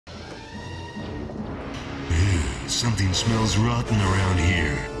Something smells rotten around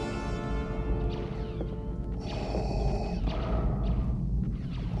here.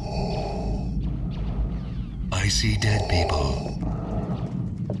 I see dead people.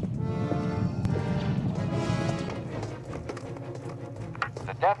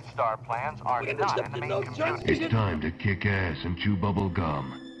 The Death Star plans are not in the main computer. It's time to kick ass and chew bubble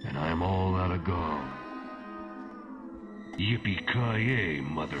gum, and I'm all out of gum. Yippee-ki-yay,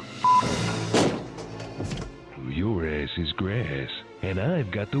 motherfucker. Your ass is grass, and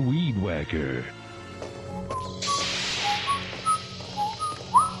I've got the weed whacker.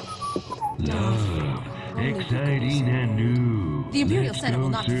 Love, exciting and new. The Imperial Let's Senate go will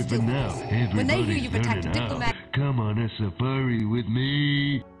not be still surfing for now. this. When they hear you've attacked a Everybody's turning diplomat... out. Come on a safari with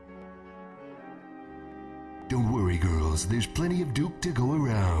me. Don't worry, girls. There's plenty of Duke to go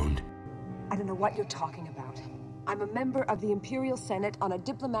around. I don't know what you're talking about. I'm a member of the Imperial Senate on a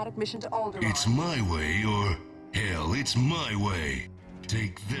diplomatic mission to Alderaan. It's my way, or hell, it's my way.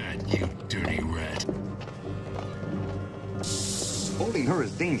 Take that, you dirty rat. Holding her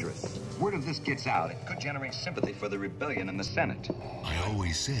is dangerous. Word of this gets out, it could generate sympathy for the rebellion in the Senate. I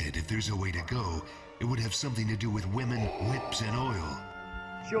always said if there's a way to go, it would have something to do with women, whips, and oil.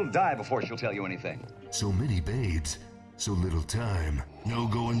 She'll die before she'll tell you anything. So many babes, so little time. No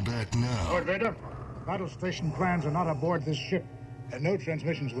going back now. Lord Vader, battle station plans are not aboard this ship, and no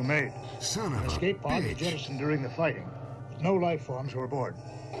transmissions were made. Son of An a escape pod was bitch. jettisoned during the fighting, but no life forms were aboard.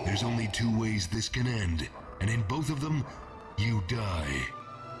 There's only two ways this can end, and in both of them, you die.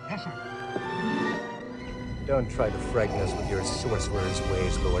 Yes, sir. Don't try to frighten us with your sorcerer's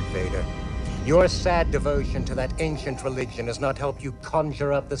ways, Lord Vader. Your sad devotion to that ancient religion has not helped you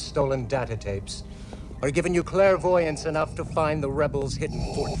conjure up the stolen data tapes, or given you clairvoyance enough to find the rebels' hidden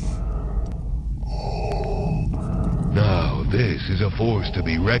fort. Now, this is a force to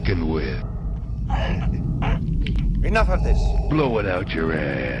be reckoned with. Enough of this. Blow it out your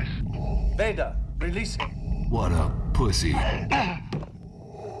ass. Vader, release him. What a pussy.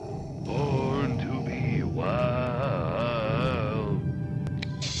 Born to be wild.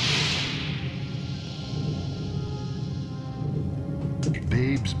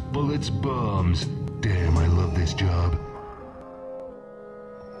 Babes, bullets, bombs. Damn, I love this job.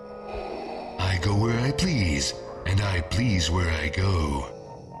 I go where I please, and I please where I go.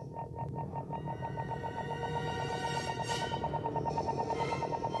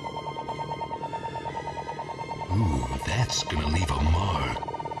 Ooh, that's gonna leave a mark.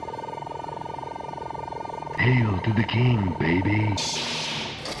 Hail to the king, baby.